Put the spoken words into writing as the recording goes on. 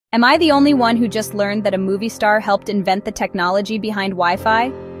Am I the only one who just learned that a movie star helped invent the technology behind Wi-Fi?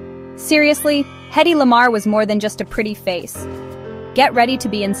 Seriously, Hedy Lamarr was more than just a pretty face. Get ready to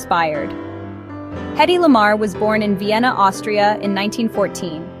be inspired. Hedy Lamarr was born in Vienna, Austria in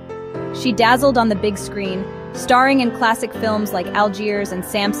 1914. She dazzled on the big screen, starring in classic films like Algiers and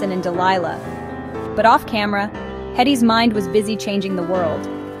Samson and Delilah. But off-camera, Hedy's mind was busy changing the world.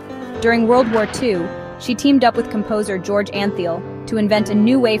 During World War II, she teamed up with composer George Antheil to invent a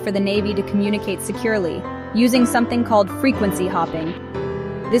new way for the Navy to communicate securely, using something called frequency hopping.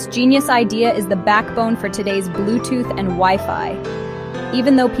 This genius idea is the backbone for today's Bluetooth and Wi-Fi.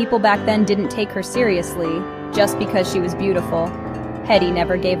 Even though people back then didn't take her seriously, just because she was beautiful, Hedy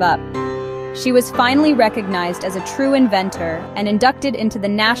never gave up. She was finally recognized as a true inventor and inducted into the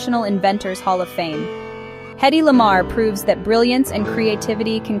National Inventors Hall of Fame. Hedy Lamarr proves that brilliance and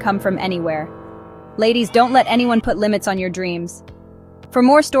creativity can come from anywhere. Ladies, don't let anyone put limits on your dreams. For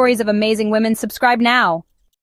more stories of amazing women, subscribe now.